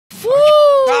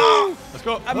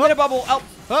Let's go. I'm in a bubble. Help.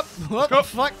 Up. Let's go.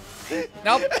 Fuck.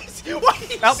 Help. Why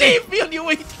you Help save me on your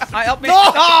way down? Help me. No!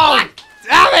 Oh!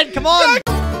 Damn it! Come on!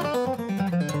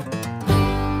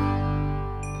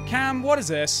 Cam, what is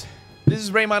this? This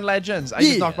is Rayman Legends. I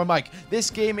just knocked my mic. This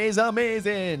game is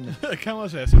amazing. Come on,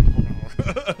 this.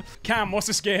 Cam, what's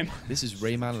this game? This is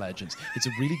Rayman Legends. It's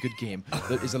a really good game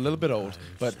that is a little bit old,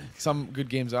 but some good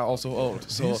games are also old.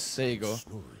 So there you go.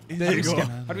 There you go.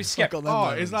 How do we skip? Oh,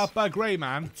 is that bug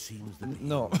Rayman?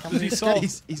 No. Does he solve?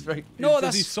 He's very. No,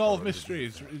 Does he that's. solve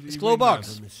mysteries? It's glow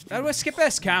box. How do I skip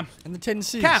this, Cam? And the tin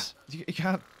seeds. Cam! You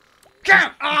can't.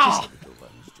 Cam! Oh!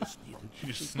 He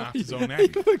just snapped his own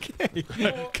neck. Okay.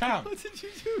 Cam. What did you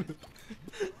do?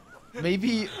 Maybe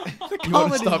you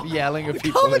want to stop yelling at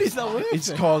people. Comedy's not working. It's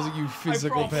causing you I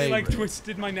physical probably pain. like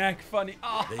twisted my neck funny.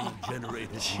 Oh.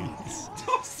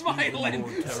 Stop smiling!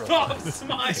 Stop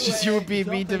smiling! It's just you were being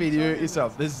mean to me. You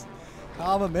yourself. This.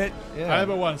 Calm a bit. I Yeah.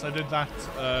 remember once I did that.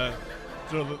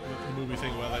 You know, the movie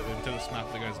thing where like until it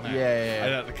snapped the guy's neck. Yeah. I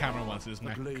did the camera once. His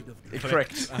neck. It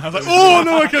pricked. And I was like, oh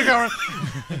no! I killed camera.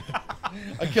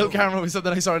 I killed camera with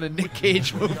something I saw in a Nick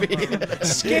Cage movie.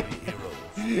 Skip.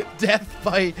 Death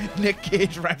by Nick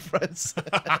Cage reference.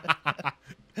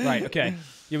 Right, okay.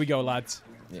 Here we go, lads.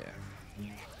 Yeah.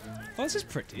 Well, this is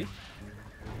pretty.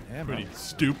 Yeah, Pretty man.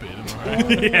 stupid. Am I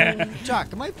right? Yeah.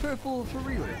 Jack, am I purple for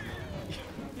real?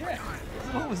 Yeah.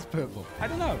 What was purple? I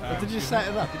don't know. Or did you set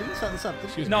it up? You didn't set this up,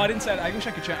 did you? No, I didn't say it. I wish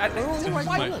I could check.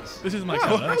 This is my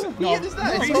How colour. weird is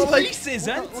that? It's Reese, all like. Reese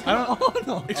isn't. Oh,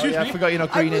 no. Oh, Excuse yeah, I me. forgot you're not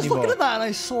I green was anymore. looking at that and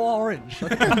I saw orange. I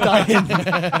think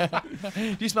I'm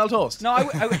dying. Do you smell toast? No,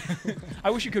 I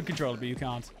wish you could control it, but you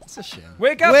can't. It's a shame.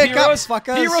 Wake up, Wake up, heroes!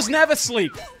 fuckers. Heroes never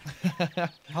sleep. How You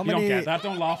don't many? get that.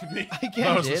 Don't laugh at me. I That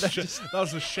get was, it. the that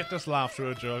was the shittest laugh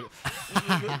through a joke.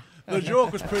 The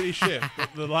joke was pretty shit, but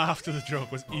the laugh to the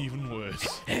joke was even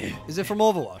worse. Is it from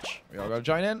Overwatch? We all gotta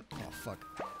join in. Oh fuck.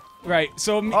 Right,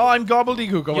 so Oh, I'm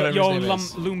Gobbledygook or whatever your his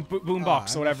name is.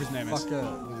 boombox or whatever his name is. Fuck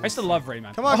I still love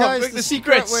Rayman. Come on, Oh, guys. break The the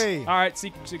secret secrets. way. All right,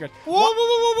 secret. Whoa, whoa, whoa,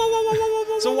 whoa, whoa, whoa, whoa,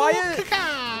 whoa, So whoa, why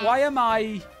whoa. why am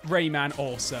I Rayman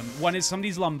awesome? One is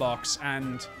somebody's lumbox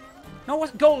and no,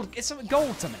 what gold? It's a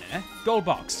gold something, eh? Gold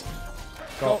box.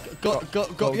 Go,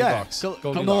 yeah. Box. Go,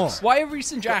 Golden no. box. Why are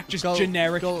Reese and Jack just Go-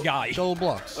 generic go- guy? Gold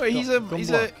blocks. Oh, he's a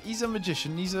Glum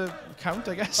magician. He's a count,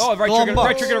 I guess. Oh,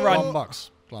 right trigger to run. Glum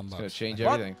box. It's gonna change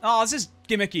What? everything. Oh, this is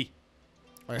gimmicky.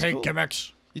 I hate cool.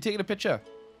 gimmicks. You taking a picture?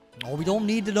 Oh, we don't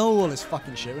need to know all this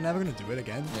fucking shit. We're never gonna do it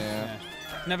again. Yeah.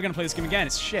 Never gonna play this game again.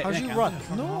 It's shit. How'd innit, you Cam? run?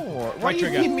 No. Why Right are you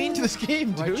trigger. being mean to this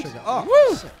game, Right dude? trigger. Oh,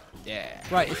 Woo! sick. Yeah.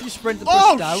 Right, if you sprint the push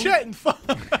Oh down, shit! And fuck.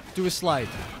 do a slide.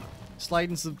 Slide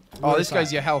into the. Oh, this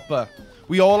guy's your helper.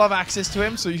 We all have access to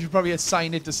him, so you should probably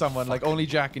assign it to someone. Like only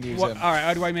Jack can use What? him. All right,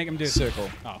 how do I make him do it? Circle.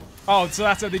 Oh, so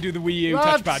that's how they do the Wii U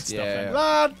Lads. touchpad stuff. Yeah. then.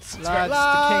 Lads, Lads,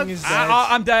 the king is dead.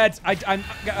 I'm dead.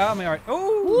 I'm all right.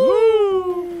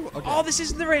 Oh. Okay. Oh, this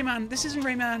isn't the Rayman. This isn't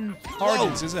Rayman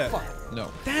Origins, is it? Fuck.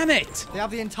 No. Damn it! They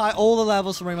have all the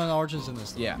levels from Rayman Origins in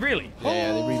this. Yeah. Really?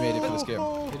 Yeah, they remade it for this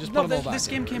game. They just No, put them all back. this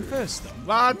game came first, though.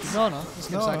 lads. No, this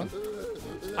game's second.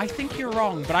 I think you're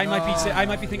wrong, but I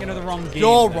might be thinking of the wrong game.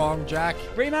 You're then. wrong, Jack.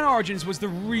 Rayman Origins was the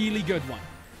really good one.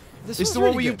 This It's was the one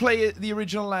really where you good. play the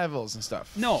original levels and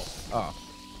stuff. No, Oh.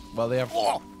 Well, they have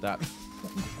that.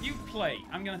 you play.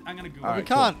 I'm gonna Google. All We right,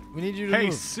 can't. We need you to Hey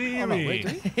move. Siri. Oh, no, wait,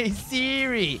 do we? Hey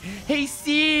Siri! Hey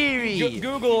Siri!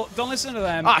 Google. Don't listen to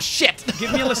them. Ah, shit!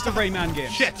 Give me a list of Rayman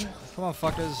games. Shit. Come on,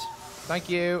 fuckers. Thank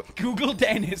you. Google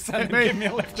Dennis and Hey. give me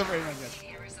a list of Rayman games.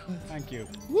 Thank you.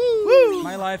 Woo!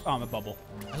 My life. Oh, I'm a bubble.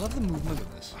 I love the movement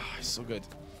of this. Ah, it's so good.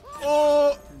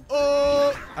 Oh,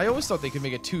 oh. I always thought they could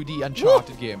make a 2D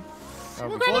Uncharted game. Well,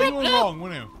 you were wrong,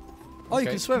 weren't you? Oh, you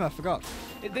Okay. can swim. I forgot.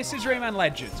 This is Rayman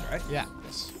Legends, right? Yeah.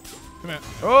 Come here.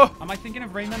 Oh! Am I thinking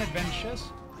of Rayman Adventures?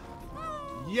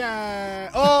 Yeah.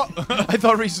 Oh. I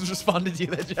thought Reese was responding to you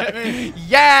there, Jack.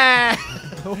 Yeah!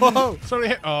 Whoa.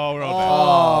 Sorry. Oh, we're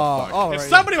all Oh, fuck. all dead. right. If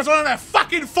somebody was on their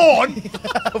fucking phone.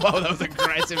 Wow, that was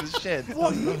aggressive as shit.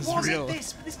 What was it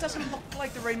this? This doesn't look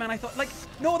like the Rayman I thought. Like,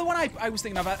 no, the one I was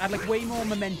thinking of had like way more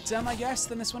momentum, I guess,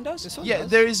 than this one does. This one Yeah,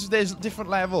 does. there's different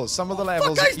levels. Some of the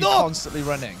levels guys, you're no! constantly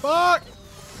running. Fuck.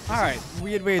 All right.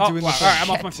 Weird way of Oh, doing wow. this. All right, I'm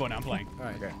off my phone now. I'm playing. All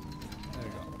right. Okay. There we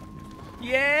go.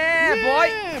 Yeah,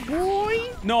 Yeah, boy!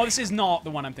 No, this is not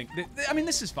the one I'm thinking. I mean,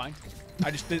 this is fine. I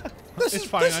just did. It's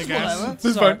fine, I guess. whatever. This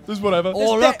is Sorry. fine. This is whatever.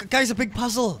 Oh, This look, guys, a big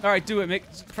puzzle. All right, do it, Mick.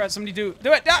 Fred, somebody do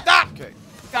it. Ah! Okay.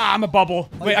 Ah, I'm a bubble.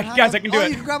 Oh, Wait, you can guys, have- I can do oh, it.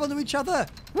 you can grab onto each other.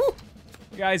 Woo.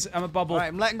 Guys, I'm a bubble. All right,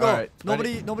 I'm letting go. All right,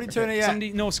 Nobody turn it yet.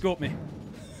 Somebody no scope me.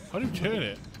 How do you turn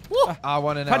it? I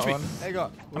won an Punch out me. one. There you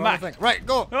go. I'm back. Right,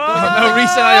 go. Ah! No,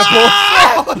 Reese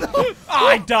and I are both.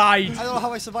 I died. I don't know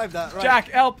how I survived that. Right. Jack,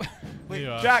 help. Here you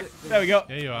are. Jack, there we go.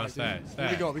 Here you are. Stay. Here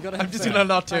we go. We gotta. I'm just gonna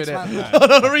not turn it. Thanks, man.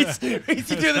 Oh no, Reese, you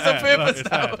do this on purpose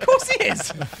now. Of course he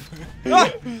is.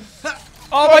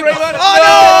 Oh my God! You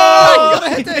Oh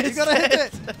gotta hit it. You gotta hit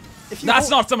it. If you That's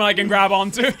hold, not something I can grab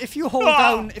onto. If you hold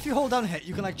down, hit,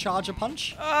 you can like charge a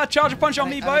punch. Charge a punch on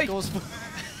me, And boy. it goes for-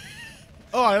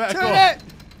 Oh, I let it Turn go. it.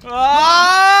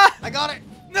 Ah! I got it.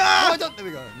 No, I don't. There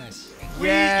we go. Nice.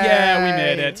 Yeah, we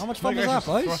made it. How much fun was Like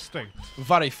that, boys? thrusting. no!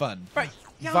 Very fun. Right.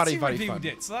 Yeah, Very, Very very reviewed fun.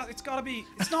 it, so it's gotta be.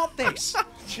 It's not this.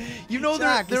 You know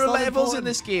Jack, there it's are not levels in important.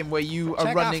 this game where you are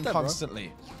Check running after, bro.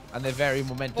 constantly, and they're very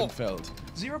momentum filled.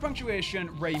 0 punctuation.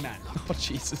 Rayman. Oh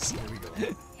Jesus!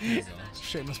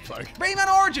 Shameless plug. Rayman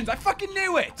Origins. I fucking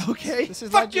knew it. Okay. This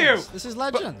is Fuck Legends. you. This is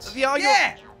Legends. The argument,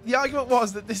 Yeah. the argument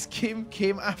was that this game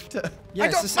came after. Yeah,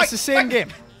 don't it's like- the same game.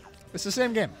 It's the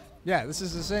same game. Yeah, this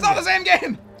is the same It's not the game. same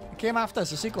game. It came after.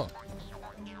 It's a sequel.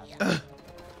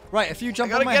 Right, if you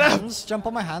jump gotta on my get up. hands, I'll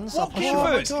What push came you up.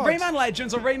 first? God. Rayman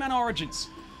Legends or Rayman Origins?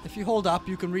 If you hold up,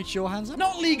 you can reach your hands up.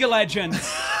 Not League of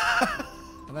Legends.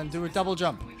 And then do a double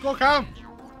jump. Go, Cam.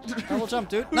 Double jump,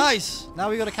 dude. Nice. Now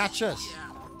we gotta catch us.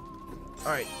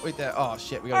 All right, wait there. Oh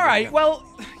shit, we got. All right. Well,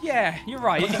 yeah, you're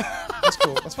right. that's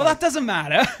cool. That's Well, fine. that doesn't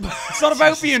matter. It's not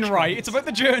about being right. It's about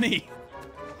the journey.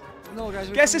 No, guys.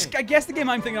 wait Guess for this. me. I guess the game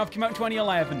I'm thinking of came out in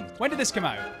 2011. When did this come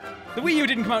out? The Wii U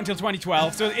didn't come out until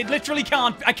 2012, so it literally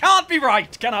can't. I can't be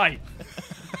right, can I?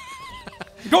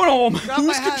 Going home. Grab my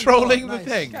Who's hand. controlling Oh, the nice.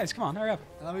 thing? Guys, come on, hurry up.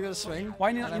 And then we gotta swing. Why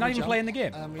and you're then not we even jump, playing the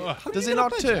game? and we- Ugh. How do Does you it get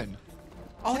not up it? turn?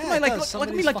 Oh, look Yeah, at my it like, does. look at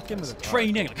Somebody's me like fucking with it.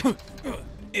 training. Like,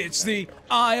 it's the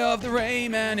eye of the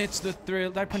Rayman. It's the thrill.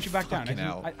 Did I punch you back down? Fucking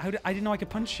hell. I didn't know I could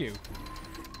punch you.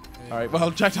 All right. Well,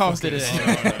 Jack Thomas did it.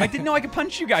 I didn't know I could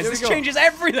punch you guys. Here we This go. changes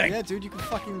everything. Yeah, dude, you can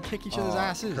fucking kick each other's Oh,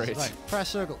 asses. great. Right, press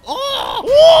circle.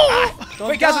 Oh! Don't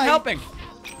Wait, guys, I'm die. helping.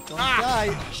 Don't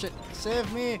die. Shit, save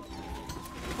me.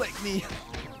 Flick me.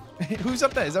 Who's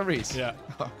up there? Is that Reese? Yeah.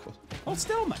 Oh, cool. Oh,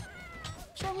 Stillman.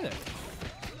 What's wrong with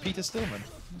it? Peter Stillman.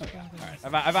 All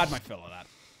right, I've had my fill of that.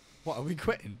 What, are we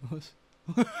quitting?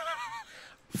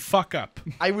 Fuck up.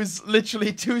 I was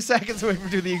literally 2 seconds away from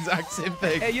doing the exact same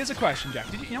thing. Hey, here's a question,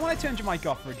 Jack. Did you know when I turned your mic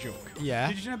off for a joke? Yeah.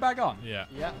 Did you turn it back on? Yeah.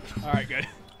 Yeah. All right, good.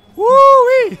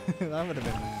 Woo-wee! That would have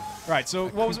been... Right, so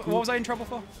what was I in trouble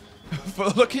for? For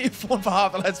looking at your phone for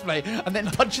half the Let's Play and then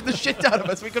punching the shit out of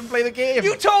us, we couldn't play the game.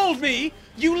 You told me.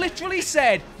 You literally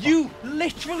said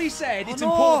it's no.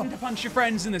 important to punch your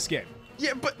friends in this game.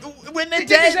 Yeah, but when they're Did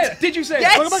you say dead. that? Did you say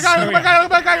Yes! that? Look at my guy, look at my guy,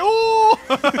 look at my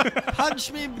guy. Oh!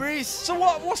 Punch me, Breeze! So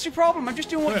what's your problem? I'm just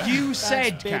doing what you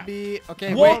said, Thanks, Cam. baby.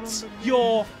 Okay, What's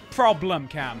your problem,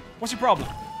 Cam? What's your problem?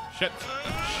 Shit.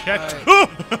 Shit.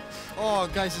 Oh,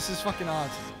 guys, this is fucking hard.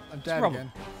 I'm dead problem?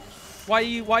 again. Why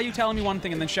are you telling me one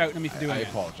thing and then shouting at me for doing I it?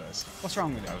 apologize. What's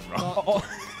wrong with it? wrong. Oh,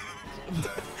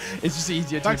 It's just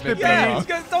easier to Thanks, admit Pip. that.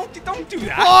 yeah, Yeah. don't do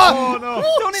that. Oh, no.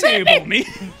 Don't enable me.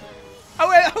 How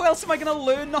else am I gonna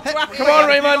learn not to act? Come like on,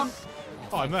 I'm Rayman.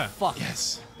 Oh, I'm there. Fuck.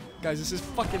 Yes. Guys, this is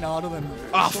fucking harder than...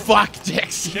 Oh, fuck,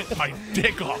 dicks. Shit my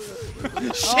dick off.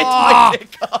 Shit my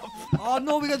dick off. Oh,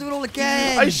 no, we gotta do it all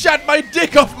again! I shot my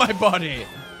dick off my body.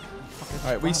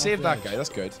 All right, we bad saved off that guy. That's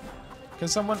good. Can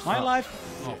someone... My Oh. life.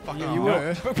 Oh, fuck Yeah, off. you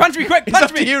were. Punch me quick! It's up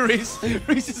Punch to me! you, Reese.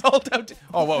 Reese is all down to...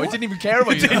 Oh, well, it didn't even care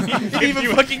about you. He didn't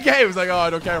even fucking care. He was like, oh, I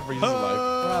don't care if Reese is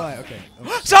alive. Right, okay.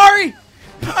 Sorry!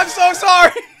 I'm so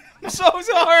sorry! I'm so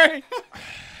sorry!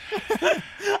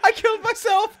 I killed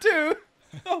myself too!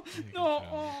 No, no,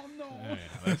 oh no.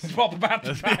 Yeah, Swap about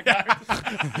the back out.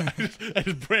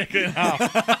 let's break it in half.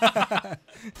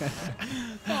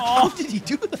 How did he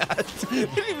do that? I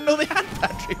didn't even know they had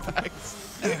battery packs.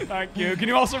 Thank you. Can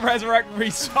you also resurrect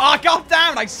Reese? Oh, God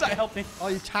damn it! Help me. Oh,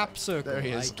 you tap circle. There he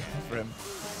is. Like. For him.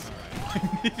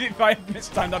 If I had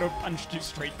missed time, that would have punched you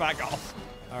straight back off.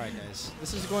 Alright, guys.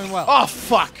 This is going well. Oh,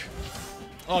 fuck.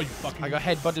 Oh, you fucking... I got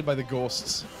headbutted by the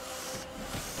ghosts.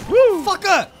 Woo!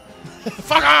 Fucker!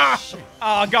 Fucker!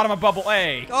 Oh, got him a bubble.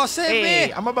 Hey. Oh, save Hey,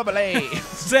 me! I'm a bubble A.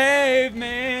 Save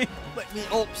me. Let me.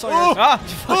 Oh, sorry. Ah,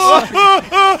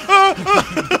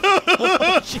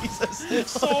 Jesus.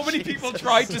 so many people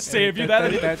tried to save you. That.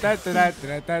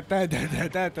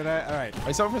 Alright.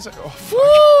 Wait, someone press it. Oh,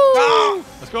 Ah,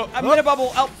 Let's go. I'm in a bubble.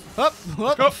 Help. Up,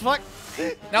 up, go. fuck.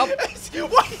 Help.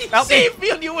 Why did you Help me. save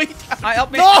me on your way down?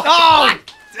 Help me. No! Oh.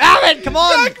 Damn it! Come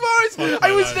on! Jack Morris,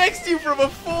 I was next to you for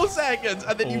about 4 seconds,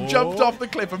 and then you jumped off the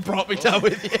cliff and brought me down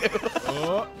with you.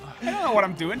 Oh. I don't know what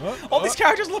I'm doing. All these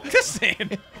characters look the same.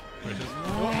 Where's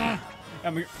this?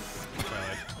 And we,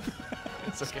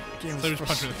 It's okay. So just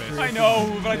punch me in the face. I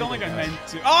know, but I don't think I meant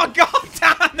to. Oh, god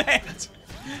damn it!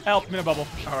 Help me in a bubble.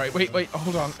 All right, wait,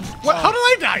 hold on. What? How did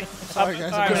I die? Sorry,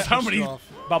 guys. Alright, I'm gonna somebody- push you off.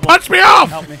 Bubble. Punch me off!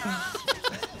 Help me.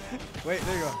 Wait,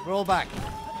 there you go. Roll back.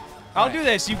 I'll do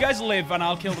this. You guys live, and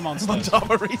I'll kill the I'm on monsters. top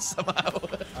of Reese somehow. All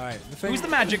right. Who's the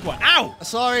magic one? Ow!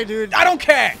 Sorry, dude. I don't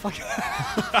care.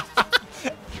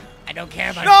 I don't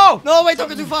care about No! No, wait, don't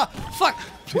go too far. Fuck.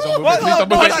 Please don't move What? it. Please don't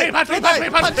move Punch it. me, punch me, punch me,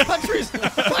 punch me. Punch Reese.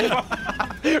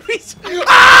 Reese.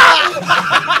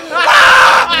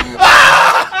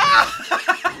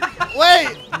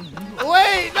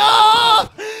 Wait, no!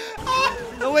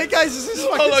 No, wait, guys, this is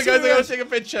fucking Hold on, guys. I gotta serious. take a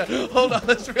picture. Hold on,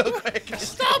 that's real quick.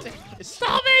 Stop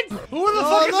it! Who the No,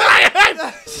 fuck is no.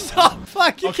 that? Stop!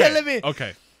 Fuck, you're killing me.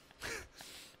 Okay.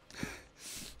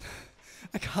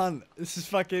 I can't. This is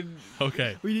fucking...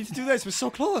 Okay. We need to do this. We're so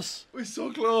close. We're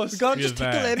so close. We gotta You're just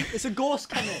tickle there. him. It's a ghost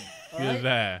coming. You're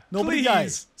there. Nobody Please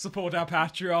dies. support our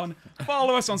Patreon.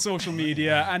 Follow us on social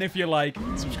media, and if you like,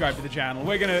 subscribe to the channel.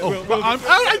 We're gonna. we'll,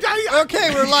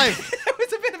 Okay, we're live. it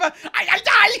was a bit of a. I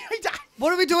die.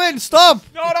 What are we doing? Stop!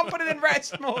 No, don't put it in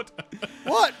rest mode.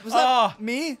 What? Was that Ah.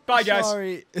 me? Bye, guys.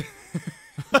 Sorry.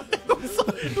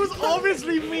 It was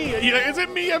obviously me. You're like, is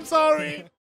it me? I'm sorry.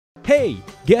 Hey,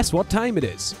 guess what time it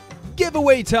is?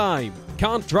 Giveaway time!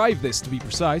 Can't drive this to be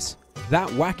precise. That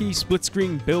wacky split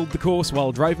screen build the course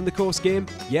while driving the course game?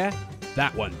 Yeah,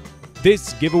 that one.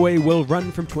 This giveaway will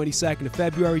run from 22nd of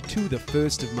February to the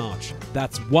 1st of March.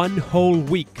 That's 1 whole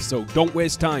week, so don't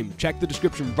waste time. Check the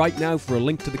description right now for a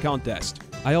link to the contest.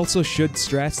 I also should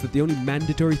stress that the only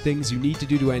mandatory things you need to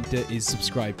do to enter is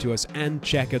subscribe to us and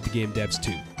check out the Game Devs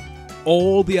too.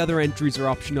 All the other entries are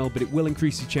optional, but it will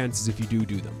increase your chances if you do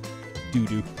them.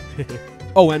 Do.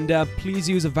 Oh, and please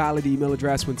use a valid email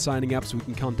address when signing up so we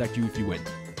can contact you if you win.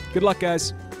 Good luck,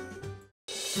 guys.